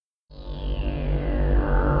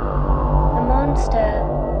monster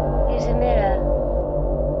is a mirror.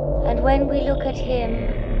 And when we look at him,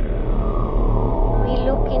 we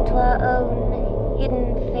look into our own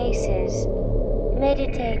hidden faces.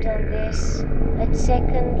 Meditate on this at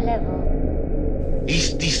second level.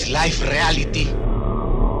 Is this life reality?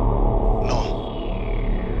 No.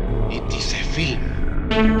 It is a film.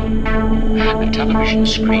 The television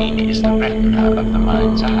screen is the retina of the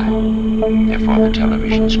mind's eye. Therefore, the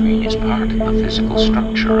television screen is part of the physical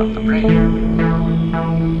structure of the brain.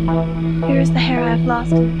 Here is the hair I've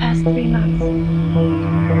lost in the past 3 months.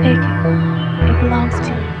 Take it. It belongs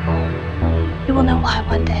to you. You will know why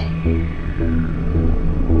one day.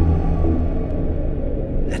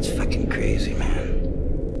 That's fucking crazy, man.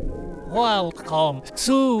 Welcome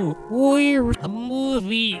to Weird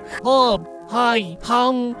Movie Club. I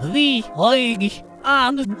hungry like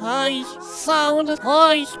and I sound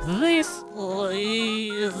like this.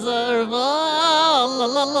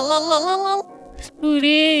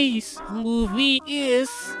 Today's movie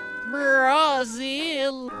is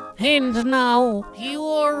Brazil. And now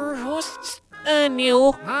your hosts,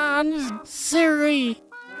 Daniel and Siri.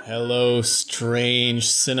 Hello, strange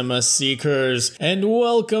cinema seekers, and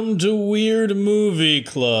welcome to Weird Movie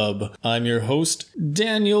Club. I'm your host,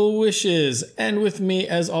 Daniel Wishes, and with me,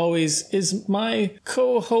 as always, is my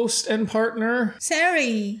co-host and partner,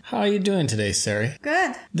 Sari. How are you doing today, Sari?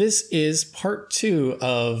 Good. This is part 2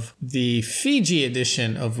 of the Fiji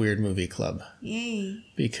edition of Weird Movie Club. Yay.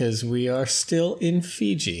 Because we are still in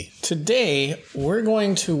Fiji. Today, we're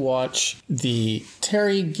going to watch the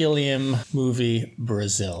Terry Gilliam movie,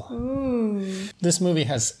 Brazil. Ooh. This movie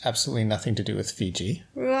has absolutely nothing to do with Fiji.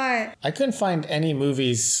 Right. I couldn't find any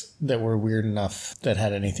movies that were weird enough that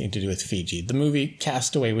had anything to do with Fiji. The movie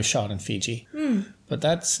Castaway was shot in Fiji. But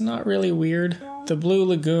that's not really weird. The Blue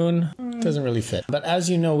Lagoon doesn't really fit. But as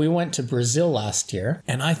you know, we went to Brazil last year,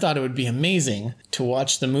 and I thought it would be amazing to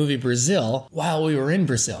watch the movie Brazil while we were in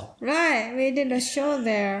Brazil. Right. We did a show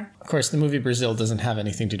there. Of course, the movie Brazil doesn't have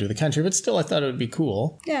anything to do with the country, but still I thought it would be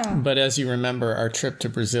cool. Yeah. But as you remember, our trip to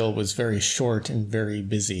Brazil was very short and very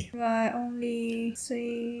busy. Right. Only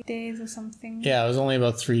 3 days or something. Yeah, it was only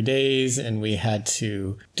about 3 days, and we had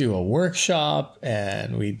to do a workshop,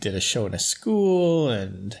 and we did a show in a school,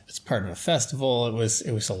 and it's part of a festival. It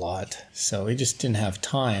was a lot. So we just didn't have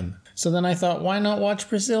time. So then I thought, why not watch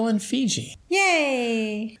Brazil and Fiji?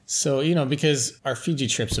 Yay! So, because our Fiji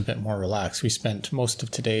trip's a bit more relaxed, we spent most of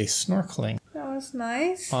today snorkeling That was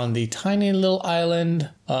nice. on the tiny little island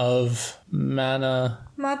of Matanom.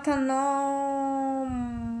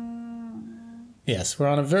 Yes, we're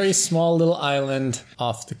on a very small little island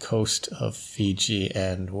off the coast of Fiji,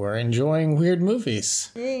 and we're enjoying weird movies.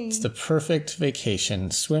 Yay. It's the perfect vacation,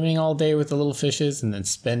 swimming all day with the little fishes and then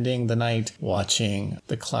spending the night watching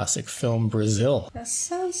the classic film Brazil. That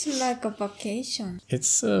sounds like a vacation.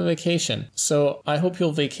 It's a vacation. So I hope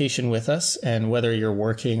you'll vacation with us, and whether you're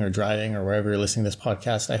working or driving or wherever you're listening to this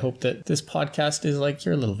podcast, I hope that this podcast is like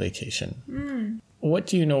your little vacation. What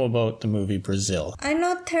do you know about the movie Brazil? I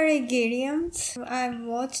know Terry Gilliam. I've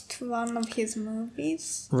watched one of his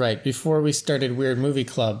movies. Right, before we started Weird Movie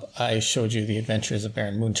Club, I showed you The Adventures of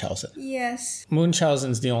Baron Munchausen. Yes.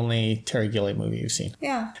 Munchausen's the only Terry Gilliam movie you've seen.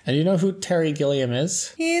 Yeah. And you know who Terry Gilliam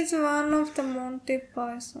is? He is one of the Monty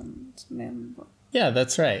Python's members. Yeah,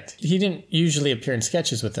 that's right. He didn't usually appear in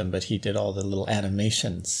sketches with them, but he did all the little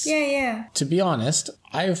animations. Yeah. To be honest,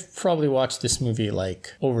 I've probably watched this movie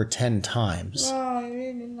like over 10 times. Wow, I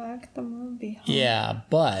really like the movie. Huh? Yeah,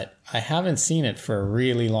 but I haven't seen it for a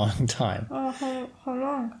really long time. Oh, how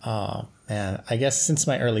long? Oh, man. I guess since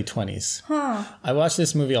my early 20s. Huh. I watched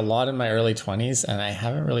this movie a lot in my early 20s, and I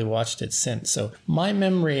haven't really watched it since. So my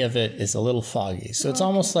memory of it is a little foggy. So it's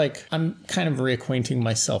almost like I'm kind of reacquainting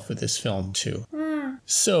myself with this film, too.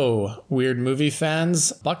 So, weird movie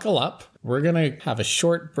fans, buckle up. We're going to have a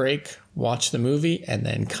short break, watch the movie, and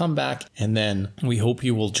then come back. And then we hope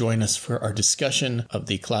you will join us for our discussion of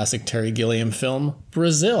the classic Terry Gilliam film,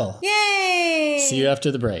 Brazil. Yay! See you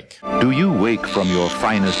after the break. Do you wake from your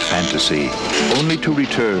finest fantasy only to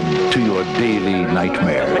return to your daily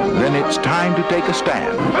nightmare? Then it's time to take a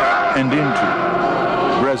stand and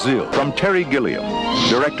into Brazil. From Terry Gilliam,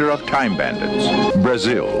 director of Time Bandits.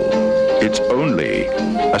 Brazil. It's only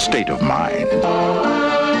a state of mind.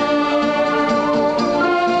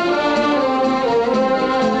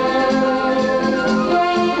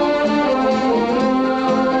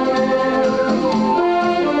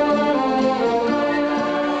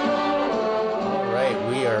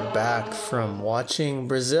 From watching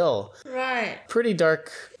Brazil. Right. Pretty dark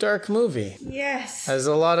movie. Yes. As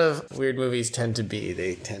a lot of weird movies tend to be,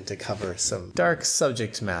 they tend to cover some dark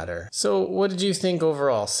subject matter. So what did you think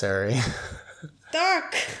overall, Sari?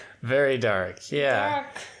 Dark. Very dark, yeah. Dark.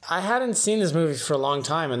 I hadn't seen this movie for a long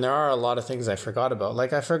time, and there are a lot of things I forgot about.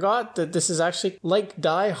 Like, I forgot that this is actually, like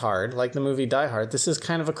Die Hard, like the movie Die Hard, this is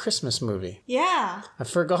kind of a Christmas movie. Yeah. I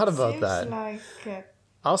forgot about Seems that. like it.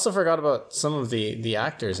 I also forgot about some of the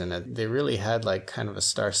actors in it. They really had, like, kind of a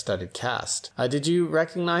star-studded cast. Did you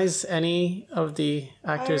recognize any of the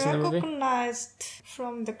actors in the movie? I recognized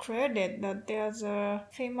from the credit that there's a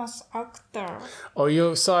famous actor. Oh,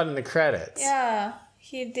 you saw it in the credits? Yeah.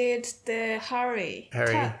 He did the Harry.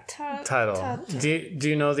 Title. Do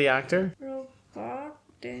you know the actor? Robert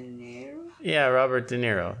De Niro. Yeah, Robert De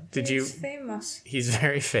Niro. He's famous. He's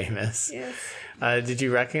very famous. Yes. Did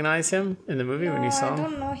you recognize him in the movie when you saw him? I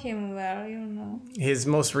don't know him well, His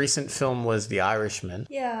most recent film was The Irishman.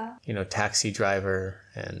 Yeah. Taxi Driver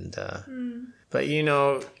and... But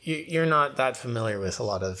you're not that familiar with a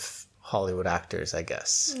lot of Hollywood actors, I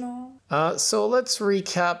guess. No. So let's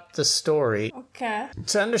recap the story. Okay.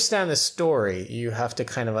 To understand the story, you have to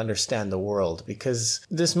kind of understand the world, because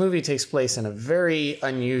this movie takes place in a very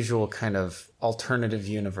unusual kind of alternative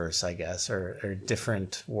universe, I guess, or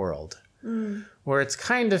different world. Where it's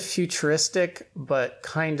kind of futuristic, but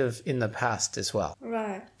kind of in the past as well.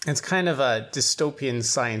 Right. It's kind of a dystopian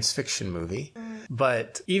science fiction movie.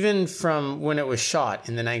 But even from when it was shot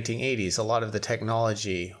in the 1980s, a lot of the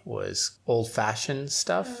technology was old-fashioned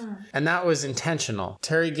stuff. And that was intentional.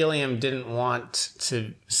 Terry Gilliam didn't want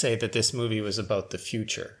to say that this movie was about the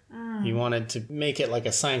future. He wanted to make it like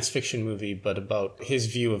a science fiction movie, but about his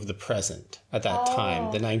view of the present at that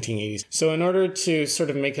time, the 1980s. So in order to sort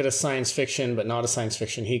of make it a science fiction, but not a science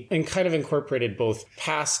fiction, he kind of incorporated both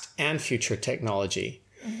past and future technology.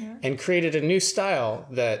 And created a new style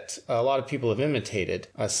that a lot of people have imitated,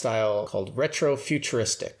 a style called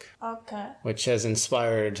retro-futuristic. Okay. Which has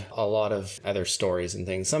inspired a lot of other stories and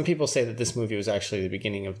things. Some people say that this movie was actually the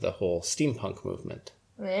beginning of the whole steampunk movement.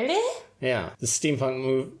 Really? Yeah, the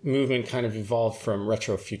steampunk movement kind of evolved from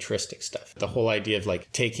retro-futuristic stuff. The whole idea of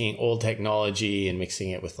like taking old technology and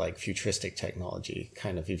mixing it with like futuristic technology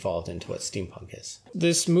kind of evolved into what steampunk is.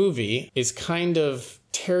 This movie is kind of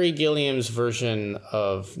Terry Gilliam's version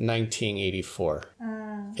of 1984.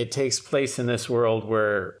 It takes place in this world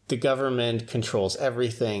where the government controls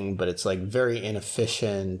everything, but it's like very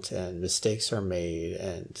inefficient and mistakes are made,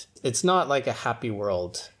 and it's not like a happy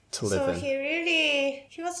world to live in. So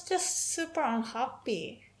he was just super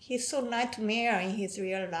unhappy. He saw nightmare in his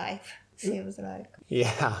real life, seems like.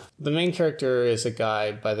 Yeah. The main character is a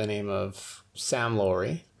guy by the name of Sam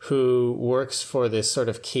Laurie, who works for this sort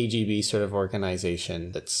of KGB sort of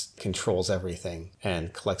organization that controls everything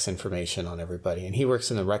and collects information on everybody. And he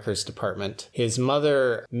works in the records department. His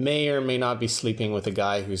mother may or may not be sleeping with a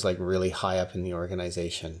guy who's like really high up in the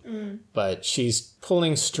organization. But she's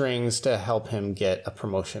pulling strings to help him get a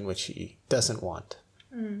promotion, which he doesn't want.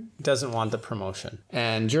 Doesn't want the promotion.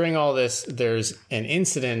 And during all this, there's an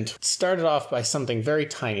incident. It started off by something very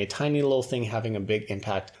tiny, a tiny little thing having a big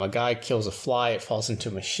impact. A guy kills a fly, it falls into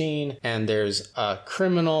a machine, and there's a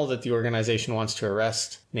criminal that the organization wants to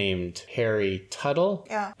arrest named Harry Tuttle.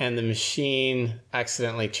 Yeah. And the machine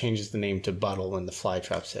accidentally changes the name to Buttle when the fly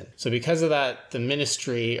traps in. So because of that, the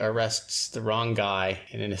ministry arrests the wrong guy,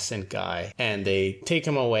 an innocent guy, and they take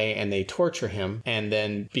him away and they torture him. And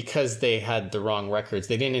then because they had the wrong records,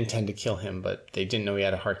 they didn't intend to kill him, but they didn't know he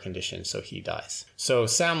had a heart condition, so he dies. So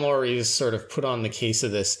Sam Laurie is sort of put on the case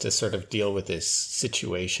of this to sort of deal with this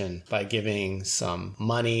situation by giving some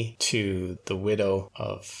money to the widow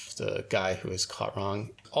of the guy who was caught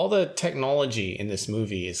wrong. All the technology in this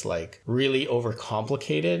movie is like really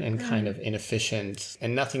overcomplicated and kind of inefficient,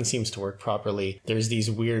 and nothing seems to work properly. There's these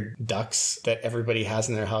weird ducts that everybody has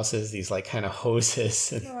in their houses, these like kind of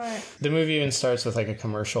hoses. Right. The movie even starts with like a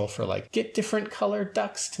commercial for like, get different colored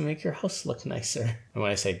ducts to make your house look nicer. And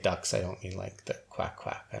when I say ducts, I don't mean like the quack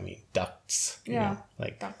quack. I mean ducts. Yeah.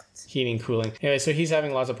 Like ducts. Heating, cooling. Anyway, so he's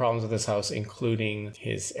having lots of problems with his house, including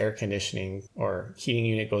his air conditioning or heating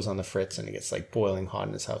unit goes on the fritz and it gets like boiling hot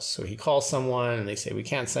in his house. So he calls someone and they say, we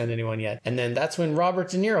can't send anyone yet. And then that's when Robert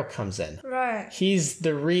De Niro comes in. Right. He's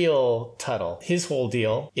the real Tuttle. His whole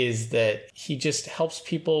deal is that he just helps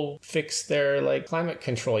people fix their like climate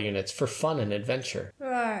control units for fun and adventure.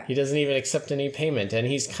 Right. He doesn't even accept any payment, and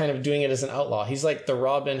he's kind of doing it as an outlaw. He's like like the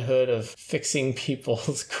Robin Hood of fixing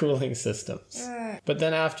people's cooling systems. But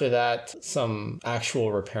then after that, some actual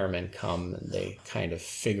repairmen come and they kind of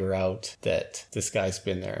figure out that this guy's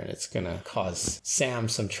been there and it's going to cause Sam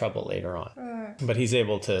some trouble later on. But he's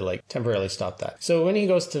able to like temporarily stop that. So when he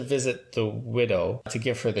goes to visit the widow to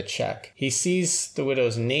give her the check, he sees the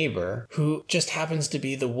widow's neighbor, who just happens to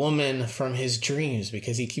be the woman from his dreams,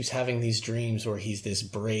 because he keeps having these dreams where he's this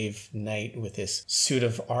brave knight with this suit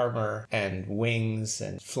of armor and wings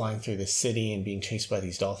and flying through the city and being chased by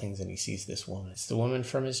these doll things, and he sees this woman. It's the woman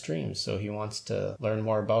from his dreams, so he wants to learn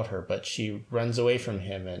more about her, but she runs away from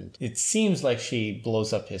him, and it seems like she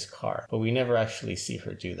blows up his car, but we never actually see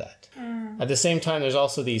her do that. At the same time, there's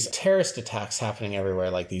also these terrorist attacks happening everywhere,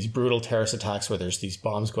 like these brutal terrorist attacks where there's these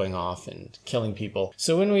bombs going off and killing people.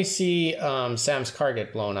 So when we see Sam's car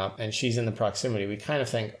get blown up and she's in the proximity, we kind of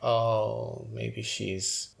think, oh, maybe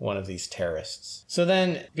she's one of these terrorists. So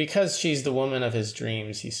then, because she's the woman of his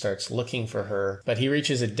dreams, he starts looking for her, but he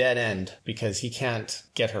reaches a dead end because he can't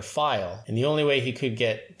get her file. And the only way he could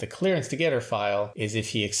get the clearance to get her file is if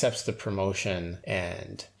he accepts the promotion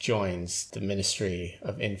and joins the Ministry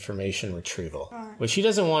of Information Retrieval, which he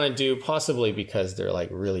doesn't want to do, possibly because they're like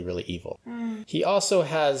really, really evil. He also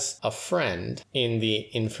has a friend in the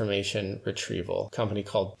information retrieval company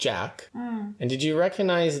called Jack. And did you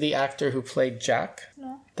recognize the actor who played Jack?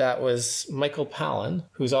 No. That was Michael Palin,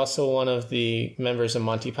 who's also one of the members of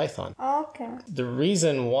Monty Python. Okay. The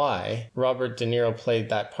reason why Robert De Niro played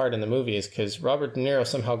that part in the movie is because Robert De Niro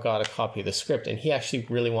somehow got a copy of the script and he actually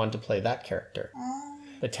really wanted to play that character.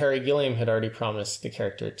 But Terry Gilliam had already promised the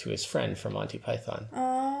character to his friend from Monty Python.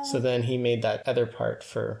 So then he made that other part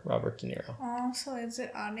for Robert De Niro. So is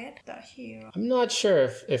it added, the hero? I'm not sure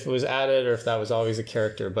if it was added or if that was always a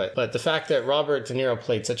character, but the fact that Robert De Niro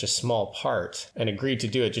played such a small part and agreed to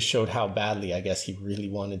do it just showed how badly, I guess, he really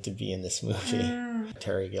wanted to be in this movie.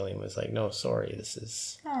 Terry Gilliam was like, no, sorry, this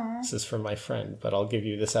is for my friend, but I'll give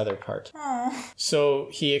you this other part. So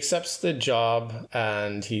he accepts the job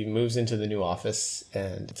and he moves into the new office,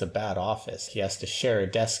 and it's a bad office. He has to share a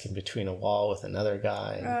desk in between a wall with another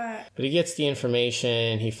guy. But he gets the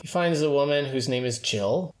information. He finds a woman whose name is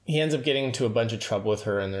Jill. He ends up getting into a bunch of trouble with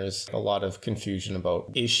her, and there's a lot of confusion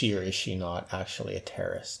about is she or is she not actually a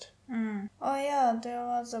terrorist. Oh yeah, there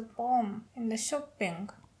was a bomb in the shopping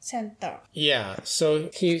center. Yeah, so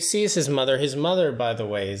he sees his mother. His mother, by the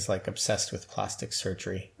way, is like obsessed with plastic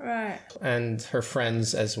surgery. Right. And her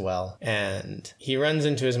friends as well. And he runs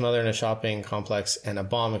into his mother in a shopping complex and a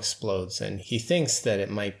bomb explodes. And he thinks that it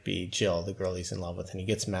might be Jill, the girl he's in love with. And he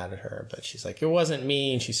gets mad at her. But she's like, it wasn't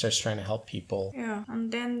me. And she starts trying to help people. Yeah,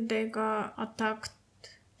 and then they got attacked.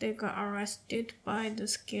 They got arrested by the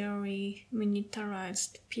scary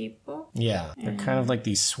militarized people. Yeah, they're kind of like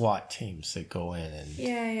these SWAT teams that go in and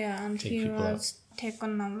and take he people was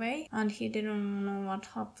taken away, and he didn't know what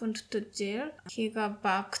happened to Jill. He got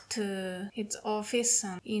back to his office,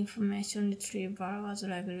 and information retriever was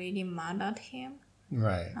like really mad at him.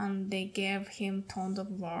 Right. And they gave him tons of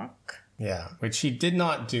work. Yeah, which he did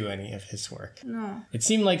not do any of his work. No. It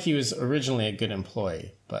seemed like he was originally a good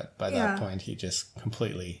employee, but by that point he just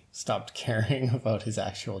completely stopped caring about his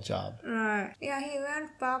actual job. Right. Yeah, he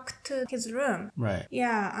went back to his room. Right.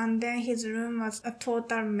 Yeah, and then his room was a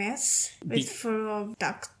total mess with full of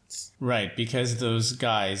ducts. Right, because those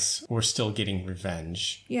guys were still getting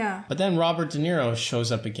revenge. Yeah. But then Robert De Niro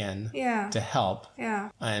shows up again to help. Yeah.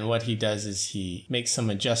 And what he does is he makes some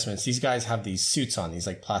adjustments. These guys have these suits on, these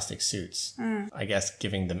like plastic suits. I guess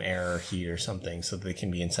giving them air or heat or something so they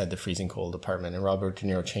can be inside the freezing cold apartment. And Robert De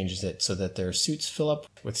Niro changes it so that their suits fill up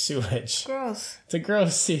with sewage. Gross. It's a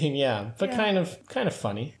gross scene, but kind of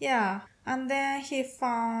funny. Yeah. And then he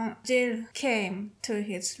found Jill came to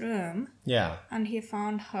his room. Yeah. And he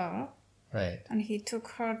found her. Right. And he took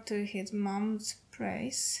her to his mom's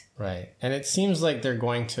place. Right. And it seems like they're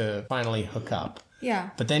going to finally hook up.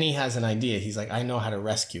 Yeah. But then he has an idea. He's like, I know how to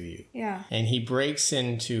rescue you. Yeah. And he breaks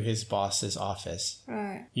into his boss's office.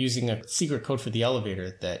 Right. Using a secret code for the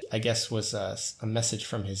elevator that I guess was a message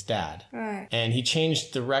from his dad. Right. And he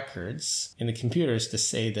changed the records in the computers to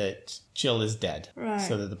say that Jill is dead. Right.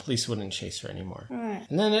 So that the police wouldn't chase her anymore. Right.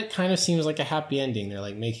 And then it kind of seems like a happy ending. They're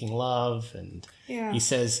like making love, and he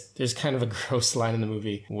says, there's kind of a gross line in the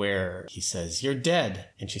movie where he says, you're dead.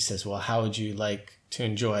 And she says, well, how would you like to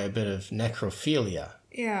enjoy a bit of necrophilia?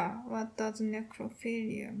 Yeah, what does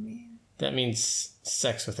necrophilia mean? That means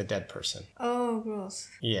sex with a dead person. Oh, gross.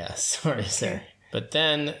 Yeah, sorry, Sarah. But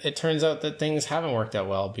then it turns out that things haven't worked out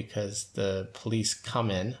well because the police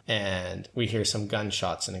come in and we hear some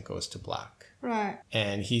gunshots and it goes to black. Right.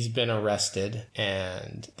 And he's been arrested,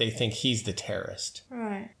 and they think he's the terrorist.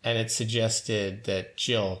 Right. And it suggested that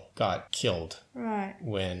Jill got killed Right.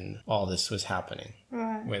 when all this was happening,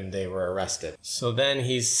 Right. when they were arrested. So then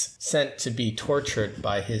he's sent to be tortured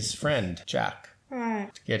by his friend, Jack,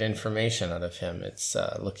 Right. to get information out of him. It's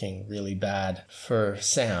looking really bad for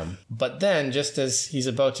Sam. But then, just as he's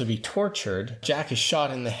about to be tortured, Jack is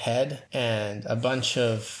shot in the head, and a bunch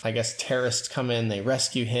of, I guess, terrorists come in, they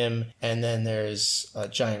rescue him, and then there's a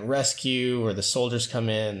giant rescue where the soldiers come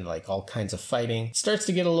in, like all kinds of fighting. It starts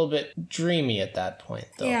to get a little bit dreamy at that point,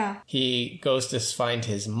 though. Yeah. He goes to find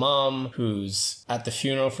his mom, who's at the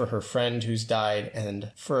funeral for her friend who's died,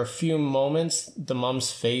 and for a few moments, the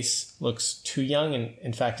mom's face looks too young, and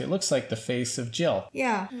in fact, it looks like the face of Jill.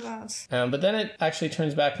 Yeah, it was. But then it actually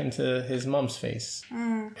turns back into his mom's face.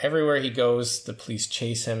 Everywhere he goes, the police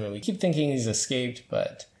chase him, and we keep thinking he's escaped,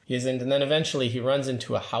 but he isn't. And then eventually he runs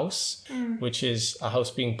into a house, which is a house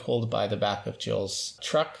being pulled by the back of Jill's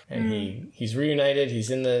truck. And he's reunited. He's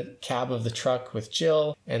in the cab of the truck with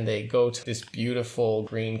Jill, and they go to this beautiful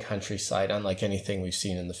green countryside, unlike anything we've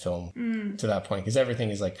seen in the film to that point, because everything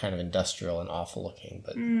is like kind of industrial and awful looking,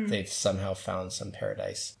 but they've somehow found some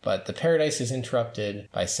paradise. But the paradise is interrupted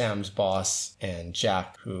by Sam's boss and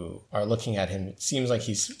Jack, who are looking at him. It seems like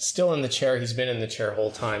he's still in the chair. He's been in the chair the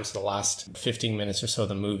whole time, so the last 15 minutes or so of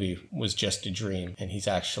the movie was just a dream, and he's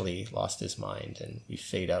actually lost his mind, and we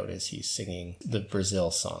fade out as he's singing the Brazil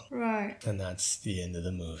song. Right. And that's the end of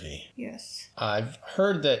the movie. Yes. I've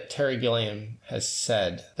heard that Terry Gilliam has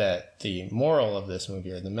said that the moral of this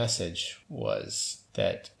movie, or the message, was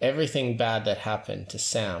that everything bad that happened to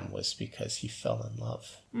Sam was because he fell in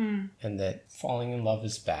love. And that falling in love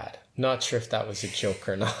is bad. Not sure if that was a joke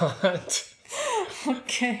or not.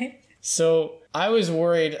 Okay. So I was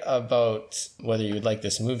worried about whether you would like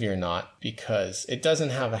this movie or not, because it doesn't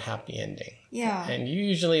have a happy ending. Yeah. And you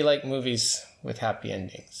usually like movies with happy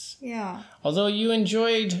endings. Yeah. Although you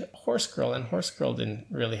enjoyed Horse Girl, and Horse Girl didn't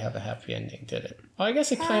really have a happy ending, did it? Well, I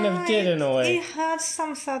guess it kind of did in a way. It had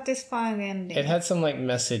some satisfying ending. It had some like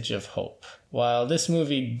message of hope, while this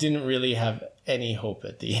movie didn't really have any hope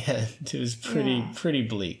at the end. It was pretty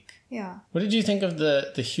bleak. Yeah. What did you think of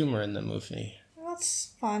the humor in the movie?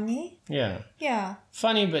 It's funny. Yeah. Yeah.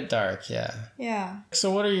 Funny but dark, yeah. Yeah.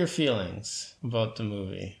 So what are your feelings about the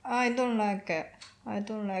movie? I don't like it. I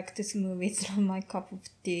don't like this movie. It's not my cup of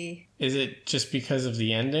tea. Is it just because of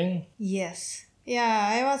the ending? Yes. Yeah,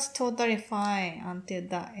 I was totally fine until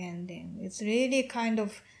that ending. It's really kind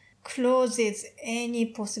of closes any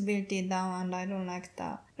possibility down, and I don't like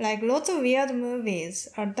that. Like, lots of weird movies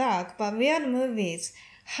are dark, but weird movies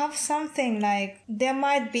have something like, there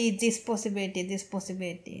might be this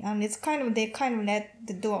possibility. And it's kind of, they kind of let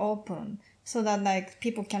the door open so that like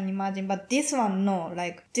people can imagine. But this one, no,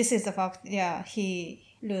 like this is the fact, yeah, he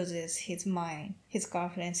loses his mind. His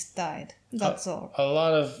girlfriend's died. That's all. A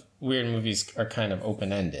lot of weird movies are kind of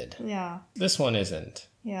open-ended. Yeah. This one isn't.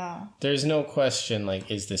 Yeah. There's no question like,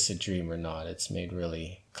 is this a dream or not? It's made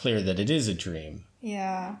really clear that it is a dream.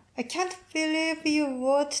 Yeah. I can't believe you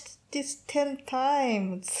watched this 10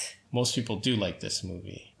 times. Most people do like this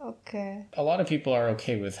movie. Okay. A lot of people are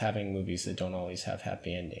okay with having movies that don't always have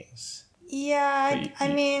happy endings. Yeah, I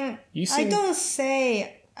mean, seem... I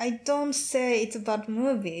don't say it's a bad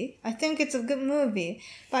movie. I think it's a good movie,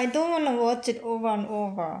 but I don't want to watch it over and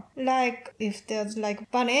over. Like, if there's like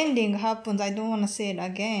bad ending happens, I don't want to see it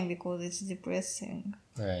again because it's depressing.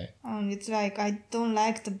 Right. It's like, I don't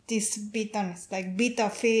like this bitterness, like bitter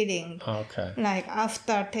feeling. Okay. Like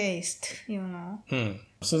aftertaste, you know.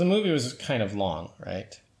 So the movie was kind of long,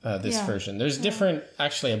 right? This version. There's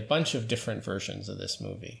actually a bunch of different versions of this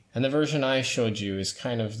movie. And the version I showed you is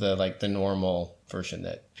kind of the normal version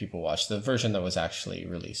that people watch, the version that was actually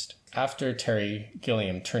released. After Terry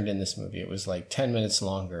Gilliam turned in this movie, it was like 10 minutes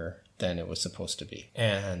longer than it was supposed to be.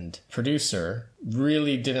 And producer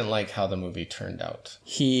really didn't like how the movie turned out.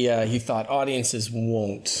 He thought audiences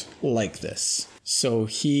won't like this. So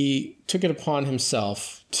he took it upon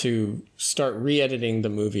himself to start re-editing the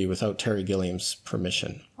movie without Terry Gilliam's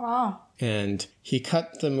permission. Wow. And he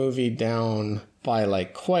cut the movie down by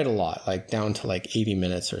like quite a lot, like down to like 80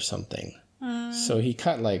 minutes or something. So he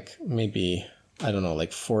cut like maybe, I don't know,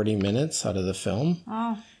 like 40 minutes out of the film.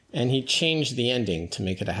 Oh. And he changed the ending to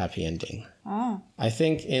make it a happy ending. Oh. I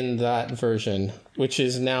think in that version, which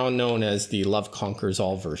is now known as the Love Conquers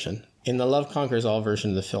All version, in the Love Conquers All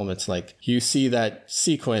version of the film, it's like you see that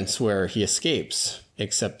sequence where he escapes,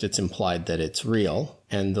 except it's implied that it's real.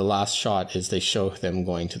 And the last shot is they show them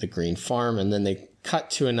going to the green farm, and then they cut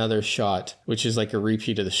to another shot, which is like a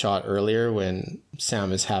repeat of the shot earlier when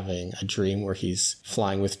Sam is having a dream where he's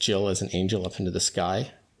flying with Jill as an angel up into the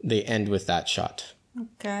sky. They end with that shot.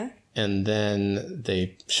 Okay. And then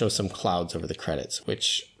they show some clouds over the credits,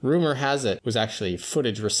 which rumor has it was actually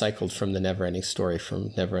footage recycled from the Neverending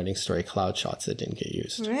Story cloud shots that didn't get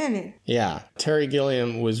used. Really? Yeah. Terry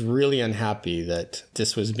Gilliam was really unhappy that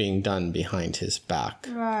this was being done behind his back.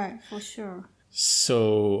 Right, for sure.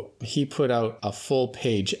 So he put out a full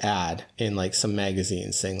page ad in like some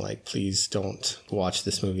magazine saying like, please don't watch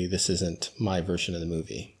this movie. This isn't my version of the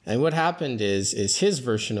movie. And what happened is his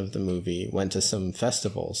version of the movie went to some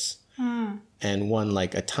festivals and won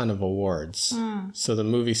like a ton of awards. So the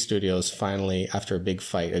movie studios finally, after a big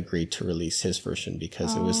fight, agreed to release his version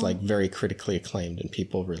because it was like very critically acclaimed and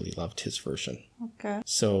people really loved his version. Okay.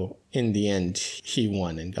 So in the end, he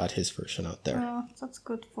won and got his version out there. Oh, that's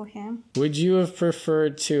good for him. Would you have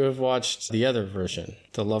preferred to have watched the other version,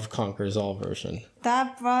 the Love Conquers All version?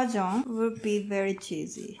 That version would be very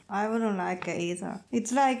cheesy. I wouldn't like it either.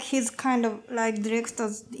 It's like his kind of like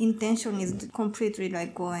director's intention is completely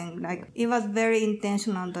like going like it was very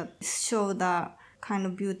intentional to show that kind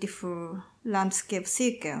of beautiful landscape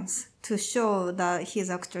sequence to show that he's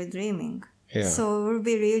actually dreaming. Yeah. So it would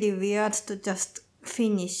be really weird to just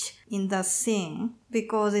finish in that scene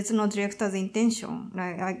because it's not director's intention.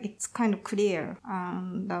 Like it's kind of clear,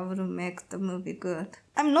 and that would make the movie good.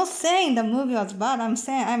 I'm not saying the movie was bad. I'm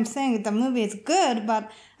saying the movie is good,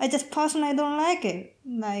 but I just personally don't like it.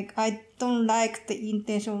 Like I don't like the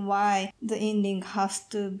intention why the ending has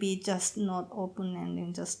to be just not open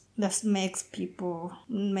ending. Just makes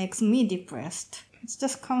me depressed. It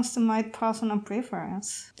just comes to my personal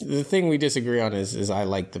preference. The thing we disagree on is I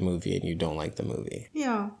like the movie and you don't like the movie.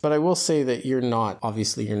 Yeah. But I will say that you're not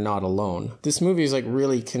alone. This movie is like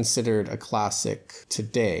really considered a classic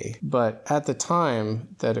today. But at the time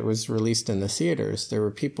that it was released in the theaters, there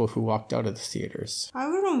were people who walked out of the theaters. I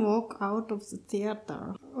wouldn't walk out of the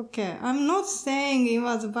theater. Okay, I'm not saying it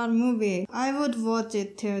was a bad movie. I would watch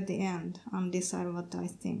it till the end and decide what I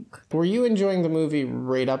think. Were you enjoying the movie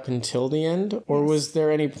right up until the end? Or was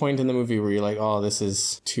there any point in the movie where you're like, oh, this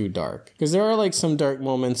is too dark? Because there are like some dark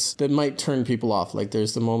moments that might turn people off. Like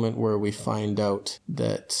there's the moment where we find out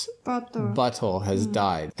that Buttle has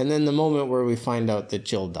died. And then the moment where we find out that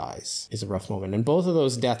Jill dies is a rough moment. And both of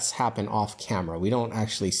those deaths happen off camera. We don't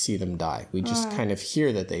actually see them die. We just kind of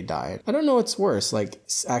hear that they died. I don't know what's worse, like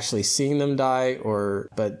actually seeing them die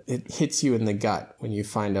but it hits you in the gut when you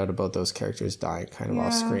find out about those characters dying kind of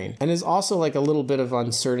off screen. And it's also like a little bit of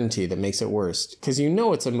uncertainty that makes it worse. Because you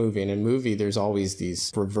know it's a movie, and in a movie there's always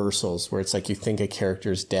these reversals where it's like you think a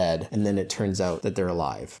character's dead and then it turns out that they're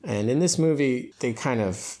alive. And in this movie they kind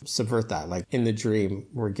of subvert that. Like in the dream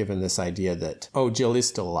we're given this idea that, oh, Jill is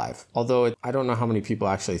still alive. Although I don't know how many people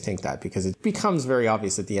actually think that, because it becomes very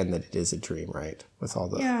obvious at the end that it is a dream, right? With all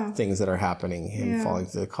the things that are happening, him falling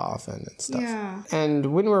through the coffin and stuff. Yeah.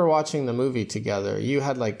 And when we were watching the movie together, you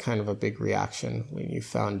had like kind of a big reaction when you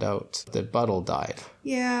found out that Buttle died.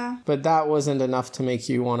 Yeah. But that wasn't enough to make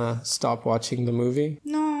you want to stop watching the movie?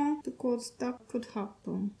 No, because that could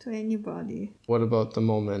happen to anybody. What about the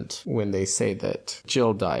moment when they say that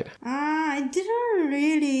Jill died? I didn't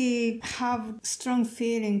really have strong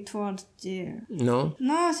feeling towards Jill. No?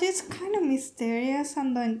 No, she's kind of mysterious,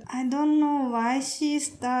 and I don't know why she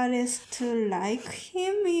started to like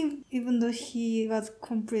him, even though he was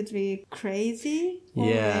completely crazy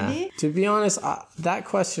already. Yeah. To be honest, that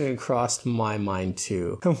question crossed my mind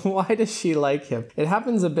too. Why does she like him? It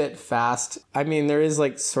happens a bit fast. I mean, there is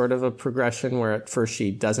like sort of a progression where at first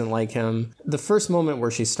she doesn't like him. The first moment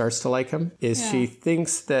where she starts to like him is she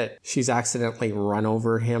thinks that she's accidentally run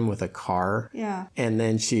over him with a car. Yeah. And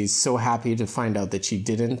then she's so happy to find out that she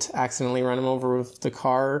didn't accidentally run him over with the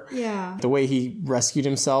car. Yeah. The way he rescued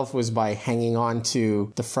himself was by hanging on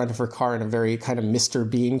to the front of her car in a very kind of Mr.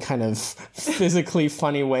 Bean kind of physically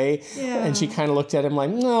funny way. Yeah. And she kind of looked at him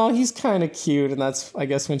like, no, he's kind of cute. And that's, I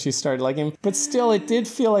guess, when she started liking him. But still, it did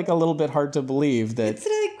feel like a little bit hard to believe that... It's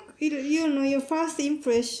like, you know, your first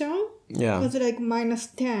impression was like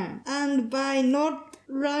 -10. And by not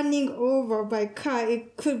running over by car,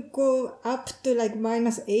 it could go up to like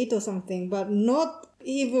 -8 or something. But not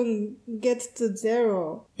even get to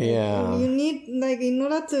zero. Yeah. You need, like, in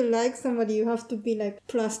order to like somebody, you have to be like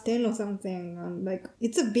plus 10 or something. And like,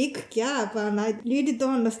 it's a big gap, and I really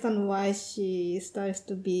don't understand why she starts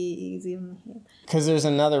to be easy on him. Because there's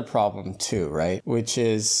another problem too, right? Which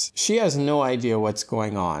is she has no idea what's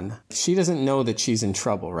going on. She doesn't know that she's in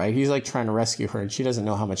trouble, right? He's like trying to rescue her and she doesn't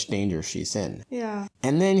know how much danger she's in. Yeah.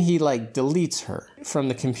 And then he like deletes her from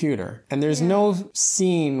the computer. And there's no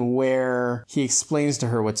scene where he explains to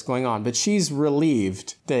her what's going on. But she's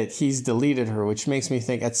relieved that he's deleted her, which makes me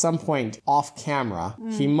think at some point off camera,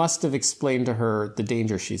 he must have explained to her the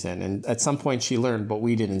danger she's in. And at some point she learned, but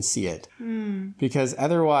we didn't see it. Because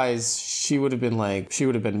otherwise she would have been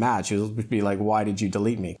mad. She would be like, why did you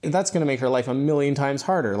delete me? That's going to make her life a million times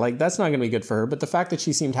harder. Like, that's not going to be good for her. But the fact that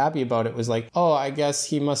she seemed happy about it was like, oh, I guess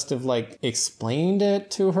he must have like explained it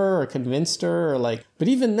to her or convinced her or like, but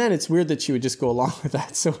even then it's weird that she would just go along with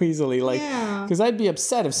that so easily. Like, because I'd be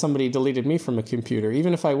upset if somebody deleted me from a computer,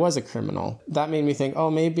 even if I was a criminal. That made me think, oh,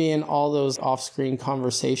 maybe in all those off-screen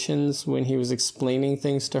conversations when he was explaining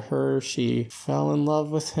things to her, she fell in love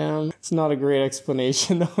with him. It's not a great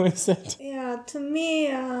explanation though, is it? Yeah, to me,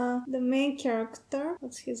 the main character,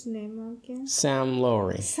 what's his name again? Sam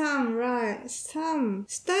Lowry. Sam, right. Sam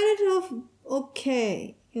started off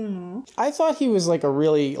okay, you know. I thought he was like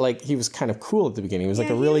he was kind of cool at the beginning. He was like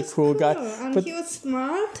a really cool guy. And he was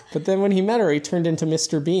smart. But then when he met her, he turned into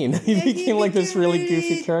Mr. Bean. He became like this really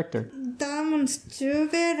goofy character. Dumb and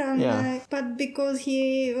stupid. And but because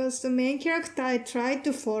he was the main character, I tried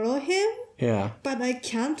to follow him. Yeah. But I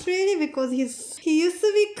can't really because he used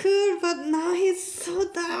to be cool, but now he's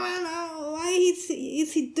so dumb. Why is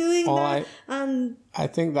he doing that? And I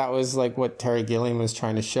think that was like what Terry Gilliam was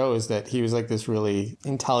trying to show, is that he was like this really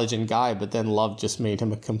intelligent guy, but then love just made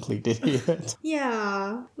him a complete idiot.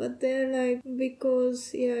 Yeah, but then like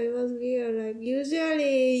because it was weird. Like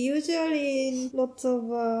usually in lots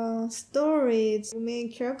of stories, the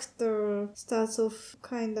main character starts off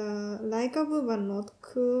kind of likable but not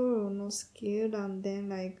cool or not skilled, and then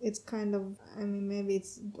like it's kind of, I mean, maybe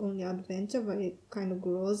it's only adventure, but it kind of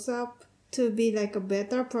grows up to be like a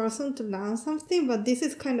better person to learn something, but this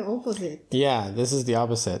is kind of opposite. Yeah, this is the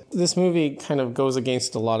opposite. This movie kind of goes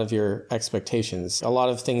against a lot of your expectations. A lot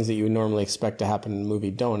of things that you would normally expect to happen in a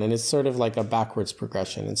movie don't, and it's sort of like a backwards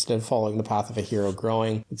progression. Instead of following the path of a hero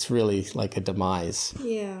growing, it's really like a demise.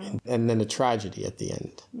 Yeah. And then a tragedy at the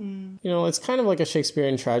end. You know, it's kind of like a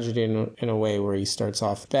Shakespearean tragedy in a way where he starts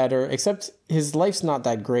off better, except his life's not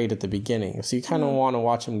that great at the beginning, so you kind of want to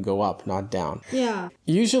watch him go up, not down. Yeah.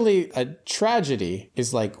 Usually a tragedy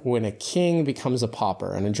is like when a king becomes a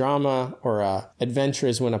pauper, and a drama or a adventure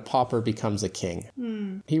is when a pauper becomes a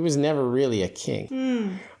king. He was never really a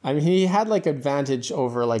king. I mean, he had like advantage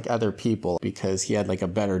over like other people because he had like a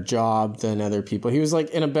better job than other people. He was like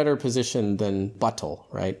in a better position than Buttle,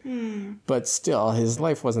 right? But still, his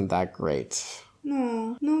life wasn't that great.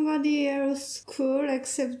 No, nobody else cool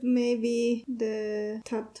except maybe the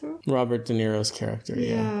Tattoo. Robert De Niro's character,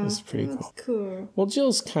 yeah, was pretty cool. Well,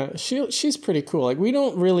 Jill's kind of, she's pretty cool. Like, we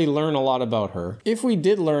don't really learn a lot about her. If we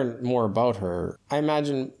did learn more about her, I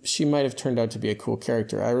imagine she might have turned out to be a cool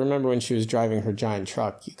character. I remember when she was driving her giant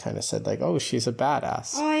truck, you kind of said like, oh, she's a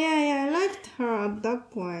badass. Oh, yeah, I liked her at that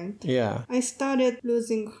point. Yeah. I started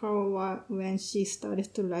losing her when she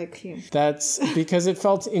started to like him. That's because it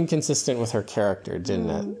felt inconsistent with her character, didn't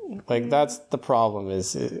it? Like, that's the problem,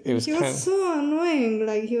 is it was he was so annoying.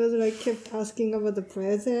 Like, he was like kept asking about the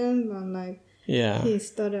present, and like he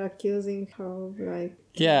started accusing her of like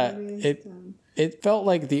it felt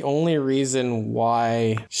like the only reason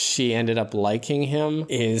why she ended up liking him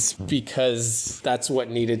is because that's what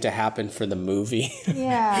needed to happen for the movie.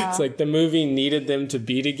 Yeah. It's like the movie needed them to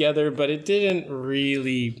be together, but it didn't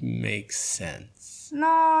really make sense.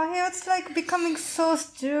 No, he was like becoming so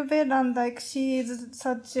stupid, and like she is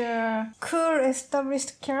such a cool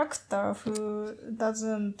established character who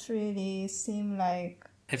doesn't really seem like...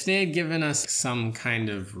 If they had given us some kind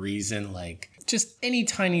of reason, like just any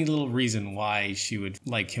tiny little reason why she would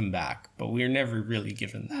like him back, but we were never really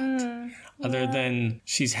given that. Other than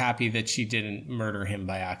she's happy that she didn't murder him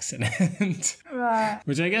by accident. Right.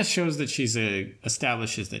 Which I guess shows that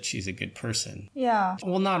establishes that she's a good person. Yeah.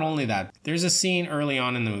 Well, not only that, there's a scene early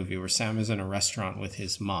on in the movie where Sam is in a restaurant with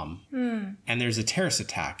his mom. And there's a terrorist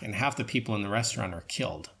attack, and half the people in the restaurant are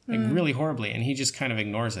killed. like really horribly, and he just kind of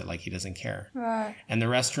ignores it like he doesn't care. Right. And the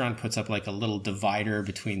restaurant puts up like a little divider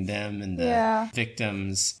between them and the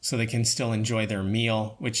victims so they can still enjoy their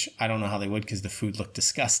meal, which I don't know how they would because the food looked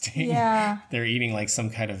disgusting. Yeah. They're eating like some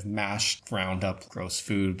kind of mashed, ground up, gross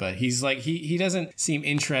food, but he's like, he doesn't seem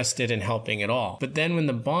interested in helping at all. But then when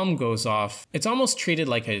the bomb goes off, it's almost treated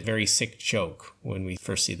like a very sick joke when we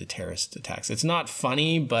first see the terrorist attacks. It's not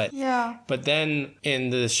funny, but then in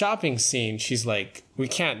the shopping scene, she's like, we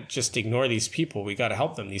can't just ignore these people. We got to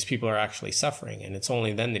help them. These people are actually suffering. And it's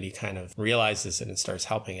only then that he kind of realizes it and starts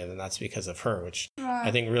helping it. And that's because of her, which I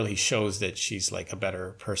think really shows that she's like a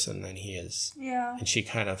better person than he is. Yeah. And she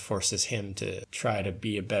kind of forces him to try to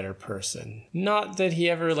be a better person. Not that he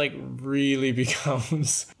ever like really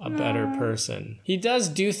becomes a better person. He does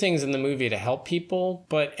do things in the movie to help people,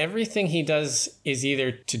 but everything he does is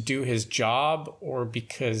either to do his job or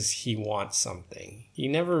because he wants something. He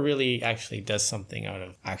never really actually does something out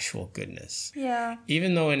of actual goodness. Yeah.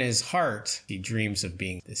 Even though in his heart, he dreams of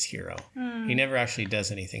being this hero. He never actually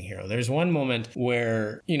does anything hero. There's one moment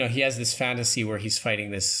where, you know, he has this fantasy where he's fighting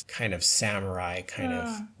this kind of samurai, kind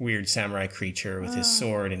of weird samurai creature with his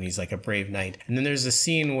sword, and he's like a brave knight. And then there's a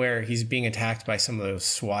scene where he's being attacked by some of those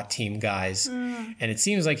SWAT team guys, and it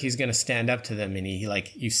seems like he's going to stand up to them, and he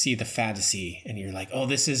like, you see the fantasy, and you're like, oh,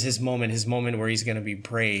 this is his moment where he's going to be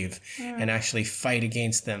brave and actually fight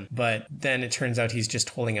against them. But then it turns out he's just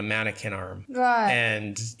holding a mannequin arm. Right.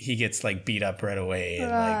 And he gets like beat up right away.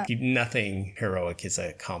 And like nothing heroic is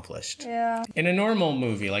accomplished. Yeah. In a normal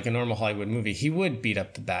movie, like a normal Hollywood movie, he would beat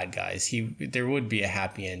up the bad guys. There would be a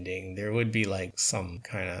happy ending. There would be like some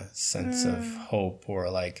kind of sense of hope, or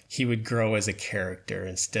like he would grow as a character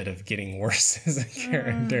instead of getting worse as a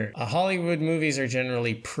character. Hollywood movies are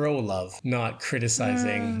generally pro-love, not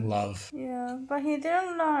criticizing love. Yeah, but he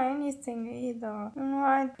didn't learn anything either. You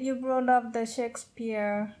know, you brought up the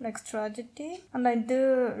Shakespeare like tragedy, and I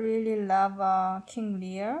do really love King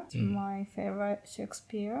Lear. It's my favorite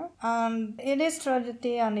Shakespeare, and it is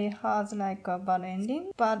tragedy and it has like a bad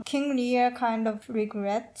ending. But King Lear kind of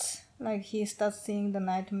regrets. Like he starts seeing the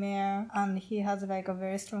nightmare and he has like a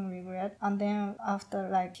very strong regret. And then after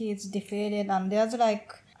like he is defeated and there's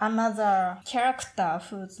like another character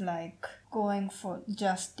who's like going for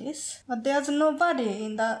justice. But there's nobody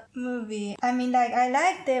in that movie. I mean, like I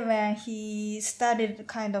liked it when he started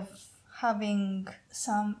kind of having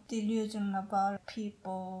some delusion about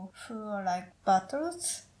people who are like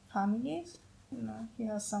battles, families. You know, he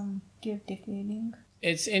has some guilty feeling.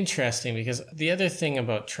 It's interesting because the other thing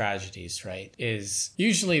about tragedies, right, is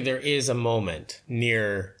usually there is a moment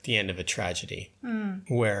near the end of a tragedy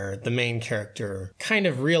where the main character kind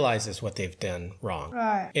of realizes what they've done wrong.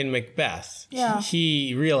 Right. In Macbeth,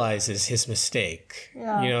 he realizes his mistake.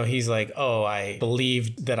 Yeah. You know, he's like, oh, I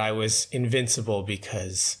believed that I was invincible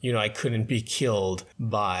because, you know, I couldn't be killed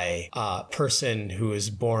by a person who was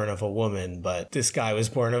born of a woman, but this guy was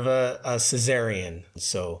born of a cesarean.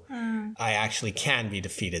 So I actually can be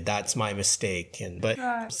defeated. That's my mistake.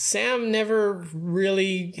 But Sam never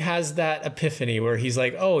really has that epiphany where he's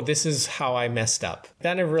like, oh, this is how I messed up.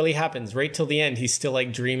 That never really happens. Right till the end, he's still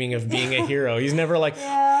like dreaming of being a hero. He's never like,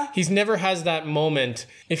 he's never has that moment.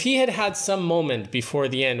 If he had some moment before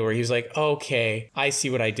the end where he's like, okay, I see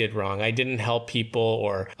what I did wrong. I didn't help people,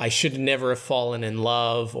 or I should never have fallen in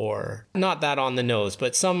love, or not that on the nose,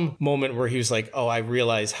 but some moment where he was like, oh, I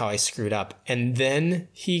realized how I screwed up. And then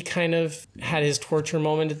he kind of had his torture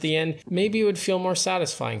moment at the end. Maybe it would feel more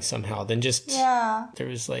satisfying somehow than just, there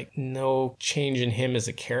was like no change in him as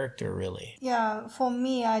a character, really. Yeah, for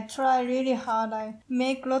me, I try really hard. I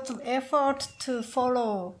make lots of effort to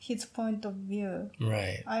follow his point of view.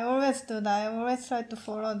 Right. I always do that. I always try to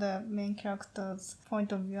follow the main character's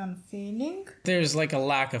point of view and feeling. There's like a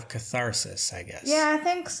lack of catharsis, I guess. Yeah, I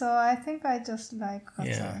think so. I think I just like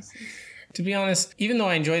catharsis. Yeah. To be honest, even though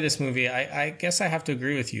I enjoy this movie, I guess I have to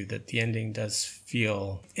agree with you that the ending does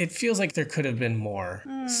feels like there could have been more.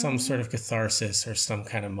 Some sort of catharsis or some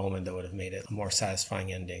kind of moment that would have made it a more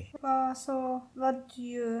satisfying ending. So what do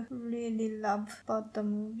you really love about the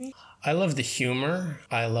movie? I love the humor.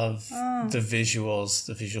 I love the visuals.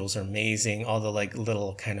 The visuals are amazing. All the like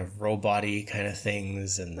little kind of robot-y kind of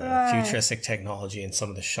things and the futuristic technology and some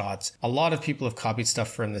of the shots. A lot of people have copied stuff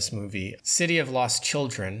from this movie. City of Lost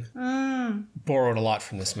Children borrowed a lot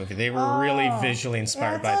from this movie. They were really visually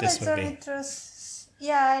inspired by this movie.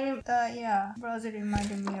 Brazil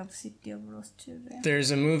reminded me of City of Lost Children. There's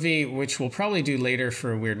a movie which we'll probably do later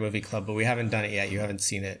for a Weird Movie Club, but we haven't done it yet. You haven't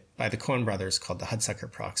seen it, by the Coen brothers, called The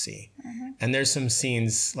Hudsucker Proxy. And there's some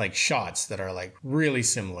scenes, like shots that are like really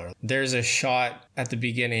similar. There's a shot at the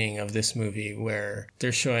beginning of this movie where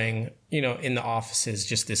they're showing, you know, in the offices,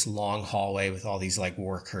 just this long hallway with all these like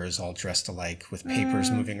workers all dressed alike with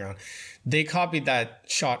papers moving around. They copied that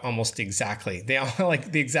shot almost exactly. They all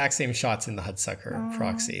like the exact same shots in the Hudsucker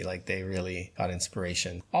Proxy. Like they really got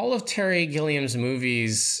inspiration. All of Terry Gilliam's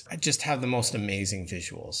movies just have the most amazing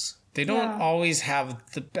visuals. They don't always have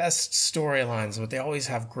the best storylines, but they always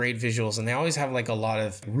have great visuals, and they always have like a lot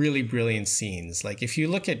of really brilliant scenes. Like if you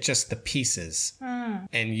look at just the pieces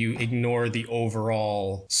and you ignore the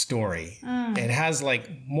overall story, it has like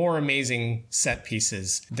more amazing set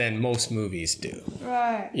pieces than most movies do.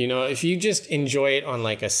 Right. You know, if you just enjoy it on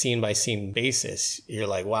like a scene by scene basis, you're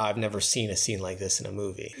like, wow, I've never seen a scene like this in a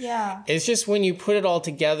movie. Yeah. It's just when you put it all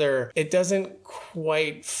together, it doesn't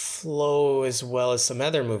quite flow as well as some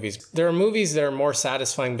other movies. There are movies that are more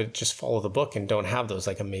satisfying but just follow the book and don't have those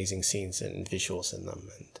like amazing scenes and visuals in them.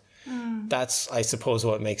 And that's, I suppose,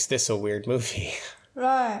 what makes this a weird movie.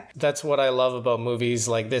 Right. That's what I love about movies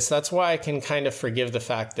like this. That's why I can kind of forgive the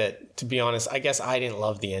fact that, to be honest, I guess I didn't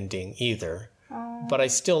love the ending either. But I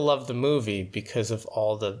still love the movie because of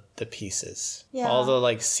all the pieces. Yeah. All the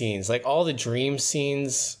like scenes. Like all the dream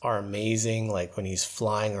scenes are amazing. Like when he's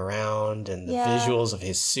flying around and the visuals of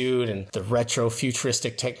his suit and the retro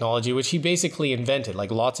futuristic technology, which he basically invented.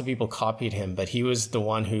 Like lots of people copied him, but he was the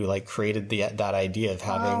one who like created that idea of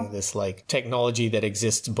having this like technology that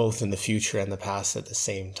exists both in the future and the past at the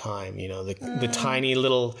same time. You know, the tiny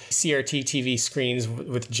little CRT TV screens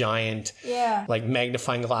with giant like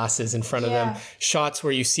magnifying glasses in front of them. Shots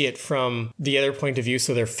where you see it from the other point of view,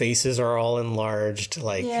 so their faces are all enlarged,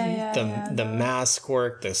 like the mask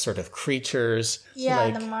work, the sort of creatures,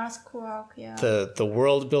 like the mask work, the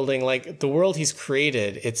world building, like the world he's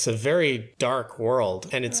created. It's a very dark world,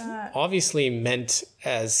 and it's obviously meant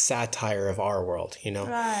as satire of our world, you know.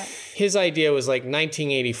 Right. His idea was like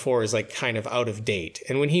 1984 is like kind of out of date,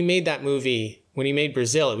 and when he made that movie. When he made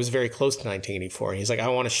Brazil, it was very close to 1984. And he's like, I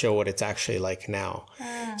want to show what it's actually like now.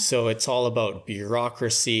 So it's all about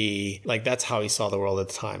bureaucracy. Like that's how he saw the world at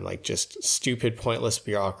the time. Like just stupid, pointless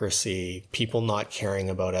bureaucracy, people not caring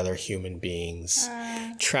about other human beings,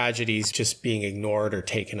 tragedies just being ignored or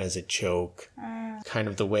taken as a joke. Kind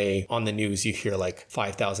of the way on the news you hear like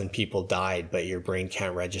 5,000 people died, but your brain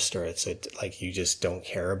can't register it. So like you just don't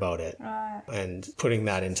care about it. And putting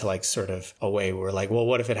that into like sort of a way where like, well,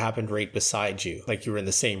 what if it happened right beside you? Like you were in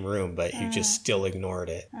the same room, but you just still ignored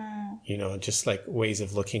it. You know, just like ways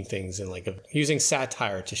of looking things and like using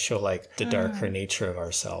satire to show like the darker nature of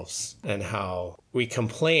ourselves and how we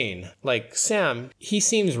complain. Like Sam, he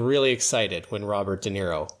seems really excited when Robert De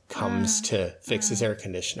Niro comes to fix his air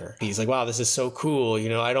conditioner. He's like, wow, this is so cool. You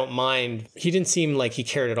know, I don't mind. He didn't seem like he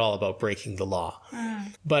cared at all about breaking the law.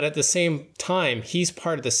 But at the same time, he's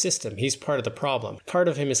part of the system. He's part of the problem. Part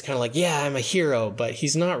of him is kind of like, yeah, I'm a hero, but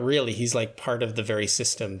he's not really. He's like part of the very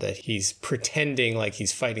system that he's pretending like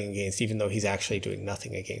he's fighting against, even though he's actually doing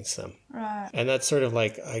nothing against them. Right. And that's sort of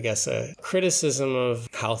like, I guess, a criticism of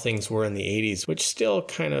how things were in the 80s, which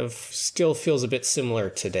still feels a bit similar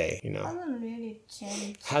today, you know.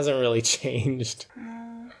 Hasn't really changed.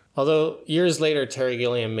 Although years later, Terry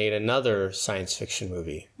Gilliam made another science fiction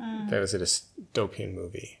movie that was a dystopian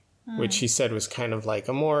movie, which he said was kind of like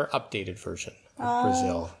a more updated version of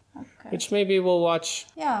Brazil. Okay. Which maybe we'll watch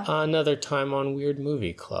another time on Weird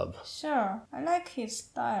Movie Club. Sure. I like his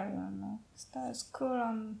style, you know. Style's cool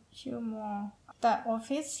and humor. The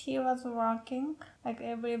office he was working, like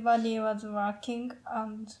everybody was working,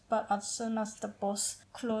 but as soon as the boss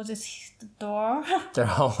closes the door, they're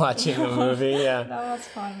all watching a movie, that was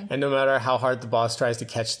funny. And no matter how hard the boss tries to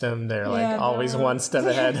catch them, they're like always one step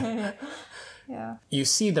ahead. Yeah. You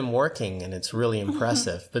see them working and it's really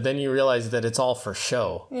impressive, but then you realize that it's all for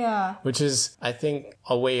show. Yeah. Which is, I think,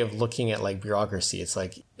 a way of looking at like bureaucracy. It's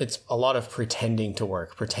like, it's a lot of pretending to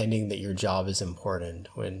work, pretending that your job is important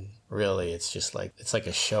when really it's just like, it's like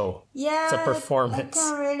a show. Yeah. It's a performance.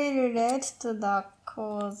 I can really relate to that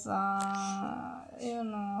cause,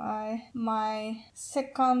 my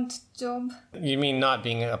second job. You mean not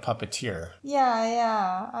being a puppeteer?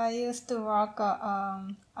 Yeah. I used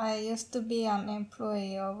to be an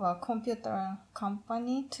employee of a computer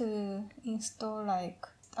company to install like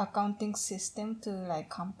accounting system to like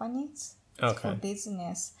companies for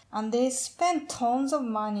business. And they spend tons of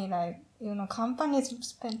money, like, you know, companies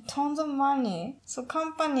spend tons of money. So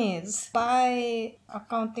companies buy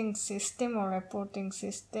accounting system or reporting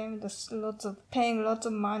system. There's paying lots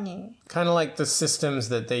of money. Kind of like the systems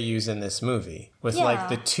that they use in this movie with like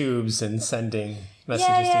the tubes and sending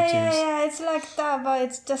messages to Jews. Yeah, it's like that, but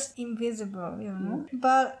it's just invisible, you know.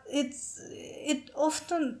 But it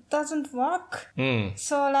often doesn't work.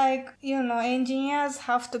 So like, you know, engineers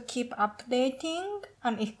have to keep updating,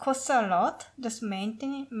 and it costs a lot, just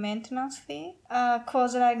maintenance fee.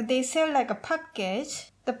 Cause like they sell like a package,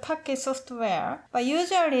 the package software, but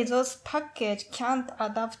usually those package can't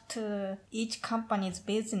adapt to each company's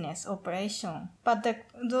business operation. But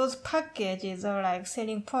those packages are like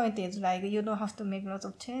selling point is like you don't have to make lots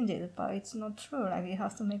of changes, but it's not true. Like you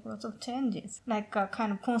have to make lots of changes, like a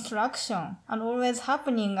kind of construction, and always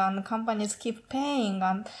happening, and companies keep paying.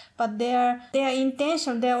 But their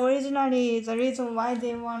intention, their originally the reason why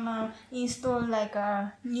they wanna install like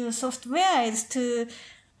a new software is to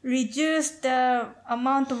reduce the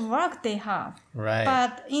amount of work they have. Right.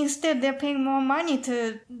 But instead they're paying more money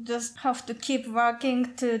to just have to keep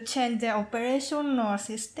working to change their operational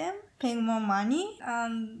system, paying more money,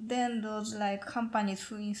 and then those like companies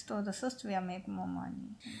who install the software make more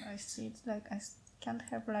money. I see it's like I can't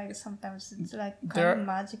help, like sometimes it's like kind of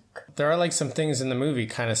magic. There are like some things in the movie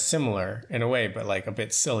kind of similar in a way, but like a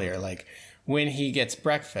bit sillier. Like when he gets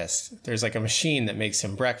breakfast, there's like a machine that makes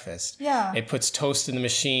him breakfast. Yeah. It puts toast in the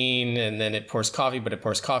machine and then it pours coffee, but it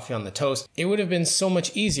pours coffee on the toast. It would have been so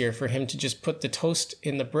much easier for him to just put the toast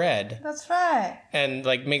in the bread. That's right. And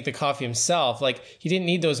like make the coffee himself. Like he didn't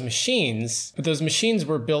need those machines, but those machines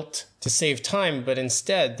were built to save time, but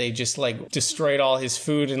instead they just like destroyed all his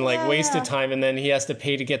food and like wasted time, and then he has to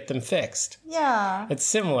pay to get them fixed. Yeah. It's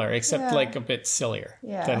similar, except like a bit sillier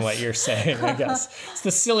than what you're saying, I guess. It's the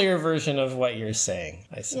sillier version of what you're saying,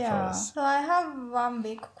 I suppose. Yeah. So I have one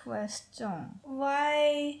big question.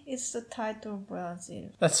 Why is the title Brazil?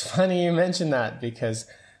 That's funny you mentioned that, because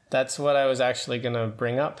that's what I was actually going to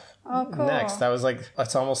bring up next. I was like,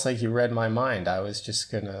 it's almost like you read my mind. I was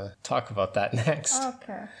just going to talk about that next.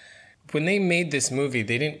 Okay. When they made this movie,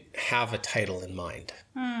 they didn't have a title in mind.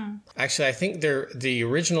 Actually, I think the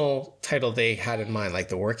original title they had in mind, like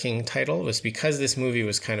the working title, was because this movie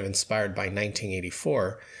was kind of inspired by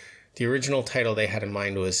 1984. The original title they had in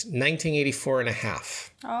mind was 1984 and a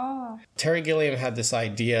Half. Oh. Terry Gilliam had this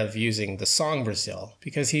idea of using the song Brazil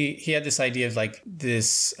because he had this idea of like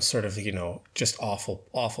this sort of, you know, just awful,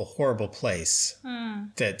 horrible place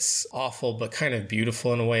that's awful but kind of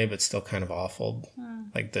beautiful in a way, but still kind of awful.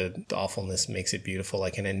 Like the awfulness makes it beautiful,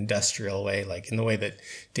 like in an industrial way, like in the way that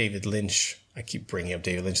David Lynch, I keep bringing up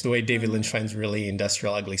David Lynch, the way David Lynch finds really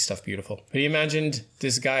industrial, ugly stuff beautiful. But he imagined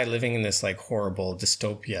this guy living in this like horrible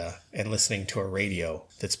dystopia and listening to a radio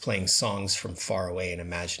that's playing songs from far away and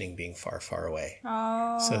imagining being far, far away.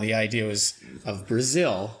 Oh. So the idea of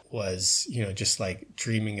Brazil was, you know, just like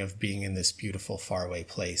dreaming of being in this beautiful, faraway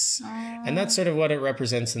place. And that's sort of what it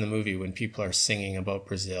represents in the movie when people are singing about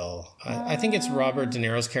Brazil. I think it's Robert De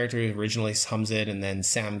Niro's character who originally hums it, and then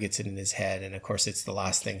Sam gets it in his head. And of course, it's the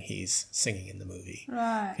last thing he's singing in the movie.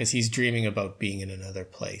 Right. Because he's dreaming about being in another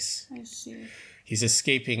place. I see. He's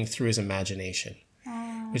escaping through his imagination.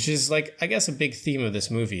 Which is like, I guess a big theme of this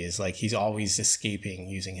movie is like he's always escaping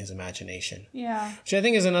using his imagination. Yeah. Which I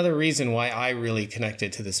think is another reason why I really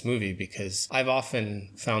connected to this movie, because I've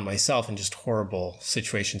often found myself in just horrible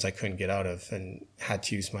situations I couldn't get out of and had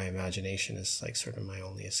to use my imagination as like sort of my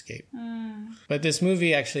only escape. But this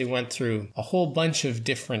movie actually went through a whole bunch of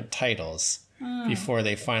different titles before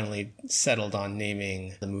they finally settled on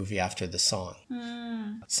naming the movie after the song.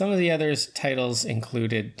 Some of the other titles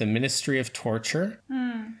included The Ministry of Torture,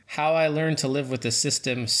 How I Learned to Live with the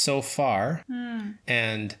System So Far,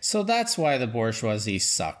 and So That's Why the Bourgeoisie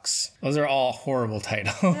Sucks. Those are all horrible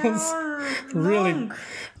titles. Really.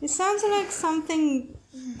 It sounds like something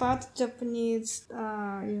bad Japanese,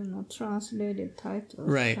 translated titles.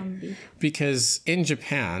 Right. Because in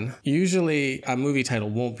Japan, usually a movie title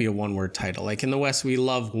won't be a one-word title. Like in the West, we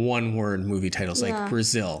love one-word movie titles like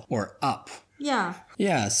Brazil or Up. Yeah.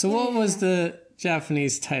 Yeah. So what was the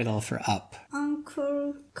Japanese title for Up?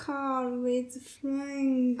 Uncle Carl with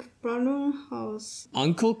Flying Balloon House.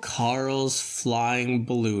 Uncle Carl's Flying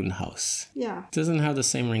Balloon House. Yeah. Doesn't have the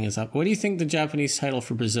same ring as Up. What do you think the Japanese title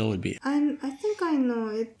for Brazil would be? I think I know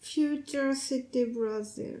it. Future City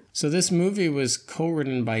Brazil. So this movie was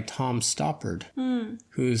co-written by Tom Stoppard,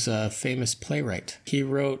 who's a famous playwright. He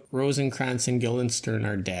wrote Rosencrantz and Guildenstern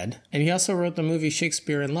Are Dead. And he also wrote the movie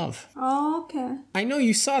Shakespeare in Love. Oh, okay. I know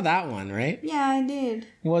you saw that one, right? Yeah, I did.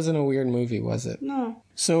 It wasn't a weird movie, was it? No.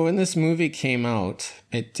 So when this movie came out,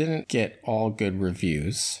 it didn't get all good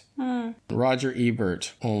reviews. Roger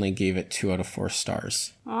Ebert only gave it 2 out of 4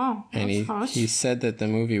 stars. Oh, and he said that the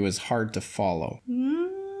movie was hard to follow.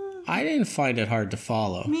 I didn't find it hard to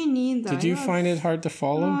follow. Me neither. Did you find it hard to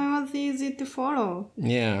follow? No, it was easy to follow.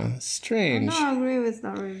 Yeah, strange. I don't agree with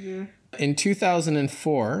that review. In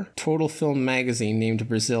 2004, Total Film magazine named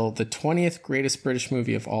Brazil the 20th greatest British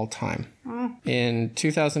movie of all time. Oh. In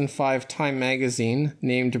 2005, Time magazine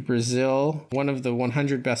named Brazil one of the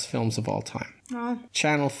 100 best films of all time. Oh.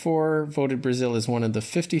 Channel 4 voted Brazil as one of the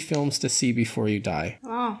 50 films to see before you die.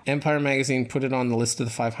 Oh. Empire magazine put it on the list of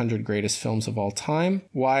the 500 greatest films of all time.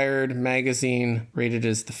 Wired magazine rated it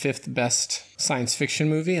as the 5th best science fiction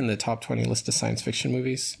movie in the top 20 list of science fiction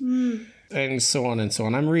movies. And so on and so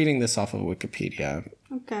on. I'm reading this off of Wikipedia.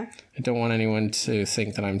 Okay. I don't want anyone to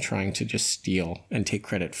think that I'm trying to just steal and take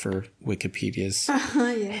credit for Wikipedia's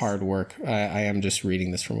Yes. hard work. I am just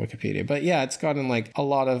reading this from Wikipedia. But yeah, it's gotten like a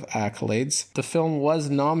lot of accolades. The film was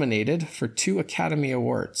nominated for 2 Academy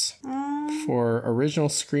Awards for original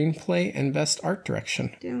screenplay and best art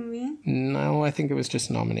direction. Didn't we? No, I think it was just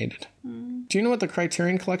nominated. Do you know what the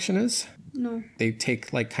Criterion Collection is? No. They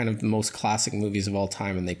take like kind of the most classic movies of all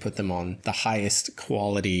time and they put them on the highest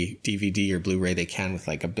quality DVD or Blu-ray they can with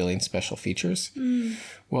like 1 billion special features.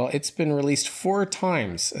 Well, it's been released 4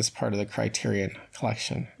 times as part of the Criterion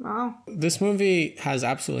Collection. Wow. This movie has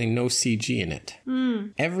absolutely no CG in it.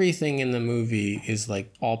 Everything in the movie is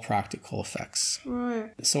like all practical effects.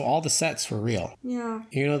 Right. So all the sets were real. Yeah.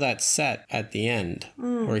 You know that set at the end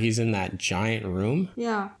where he's in that giant room?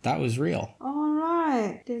 Yeah. That was real.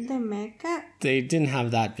 Alright. Did they make it? They didn't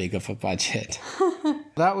have that big of a budget.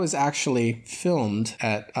 That was actually filmed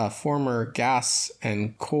at a former gas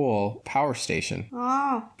and coal power station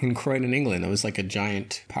Oh. in Croydon, England. It was like a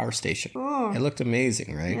giant power station. Oh. It looked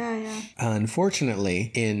amazing, right? Yeah, yeah.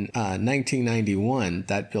 Unfortunately, in 1991,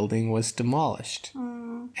 that building was demolished.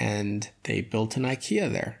 And they built an IKEA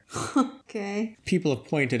there. Okay. People have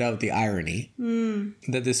pointed out the irony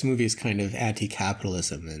that this movie is kind of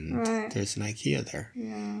anti-capitalism and there's an IKEA there.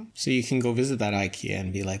 Yeah. So you can go visit that IKEA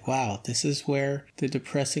and be like, wow, this is where the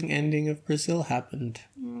depressing ending of Brazil happened.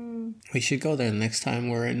 We should go there next time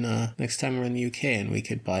we're in the UK and we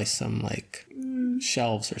could buy some like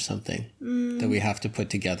shelves or something that we have to put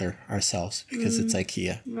together ourselves because it's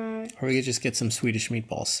IKEA. Right. Or we could just get some Swedish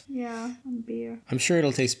meatballs. Yeah. And beer. I'm sure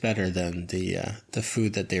it'll taste better than the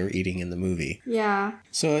food that they were eating in the movie. Yeah.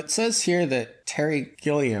 So it says here that Terry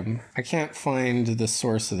Gilliam, I can't find the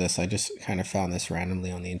source of this. I just kind of found this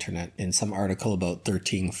randomly on the internet in some article about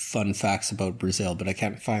 13 fun facts about Brazil, but I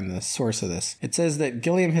can't find the source of this. It says that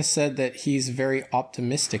Gilliam has said that he's very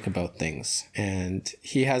optimistic about things, and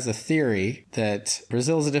he has a theory that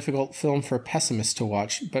Brazil is a difficult film for a pessimist to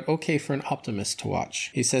watch, but okay for an optimist to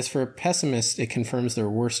watch. He says for a pessimist, it confirms their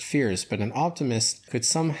worst fears, but an optimist could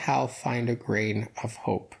somehow find a grain of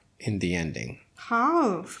hope in the ending.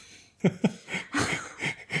 How?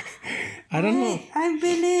 I don't know. I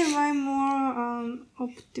believe I'm more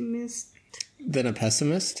optimist. Than a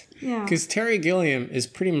pessimist? Yeah. Because Terry Gilliam is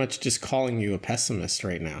pretty much just calling you a pessimist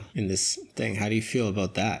right now in this thing. How do you feel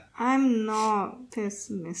about that? I'm not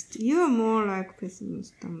pessimist. You're more like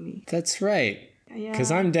pessimist than me. That's right. Yeah.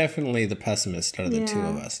 Because I'm definitely the pessimist out of the two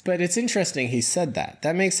of us. But it's interesting he said that.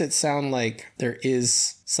 That makes it sound like there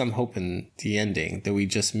is some hope in the ending that we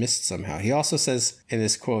just missed somehow. He also says in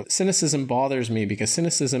this quote, cynicism bothers me because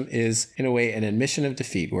cynicism is, in a way, an admission of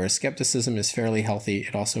defeat, whereas skepticism is fairly healthy.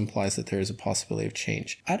 It also implies that there is a possibility of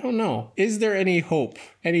change. I don't know. Is there any hope,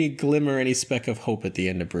 any glimmer, any speck of hope at the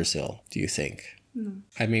end of Brazil, do you think? No.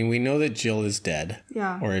 I mean, we know that Jill is dead.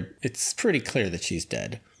 Yeah. Or it's pretty clear that she's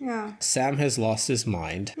dead. Yeah. Sam has lost his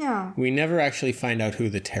mind. Yeah. We never actually find out who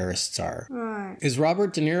the terrorists are. Right. Is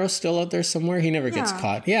Robert De Niro still out there somewhere? He never gets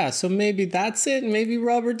caught. Yeah, so maybe that's it. Maybe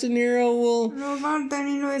Robert De Niro will... Robert De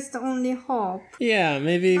Niro is the only hope. Yeah,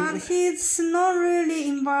 maybe... But he's not really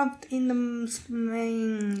involved in the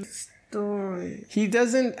main story. He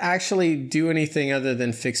doesn't actually do anything other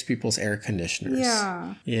than fix people's air conditioners.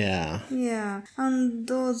 Yeah. Yeah. Yeah. And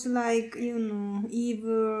those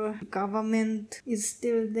evil government is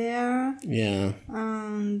still there. Yeah.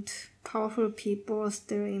 And powerful people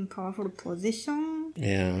still in powerful position.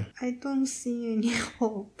 Yeah. I don't see any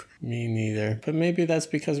hope. Me neither. But maybe that's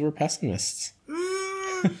because we're pessimists.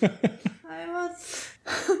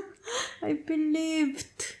 I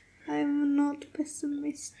believed. I'm not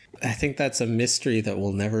pessimist. I think that's a mystery that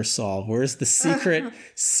we'll never solve. Where's the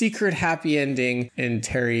secret happy ending in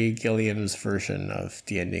Terry Gilliam's version of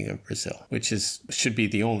the ending of Brazil, which should be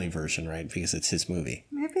the only version, right? Because it's his movie.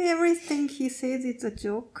 Maybe everything he says is a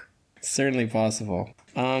joke. Certainly possible.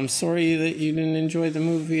 I'm sorry that you didn't enjoy the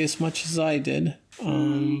movie as much as I did.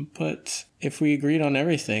 But if we agreed on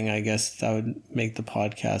everything, I guess that would make the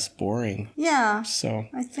podcast boring. Yeah. So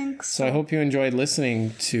I think so. So I hope you enjoyed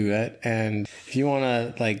listening to it. And if you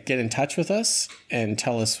want to get in touch with us and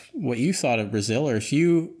tell us what you thought of Brazil, or if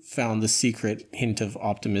you found the secret hint of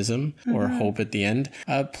optimism or hope at the end,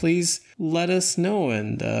 please let us know.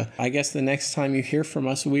 And I guess the next time you hear from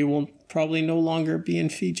us, we will probably no longer be in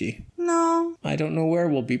Fiji. No. I don't know where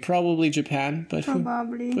we'll be. Probably Japan, but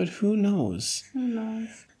Probably. who knows? Who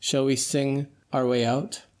knows? Shall we sing our way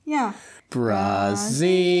out? Yeah.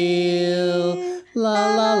 Brazil,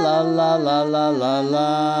 la la la la la la la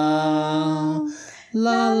la,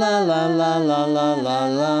 la la la la la la la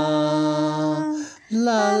la,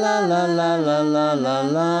 la la la la la la la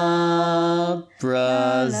la,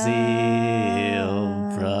 Brazil,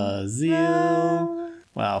 Brazil.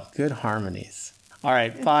 Wow, good harmonies. All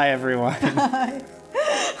right, bye everyone. Bye.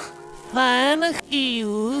 Thank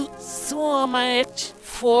you so much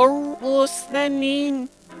for listening.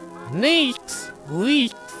 Next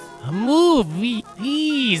week's movie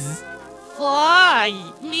is Fly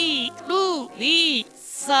Me to the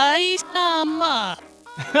Saitama.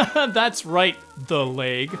 That's right, The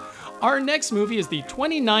Leg. Our next movie is the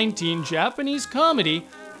 2019 Japanese comedy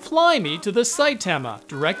Fly Me to the Saitama,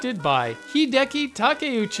 directed by Hideki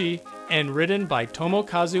Takeuchi and written by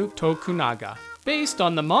Tomokazu Tokunaga, based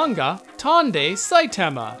on the manga Tande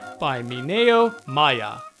Saitama by Mineo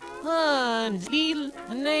Maya. Until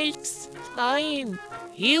next time,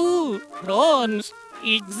 you don't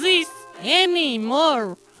exist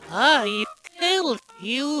anymore, I tell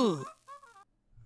you.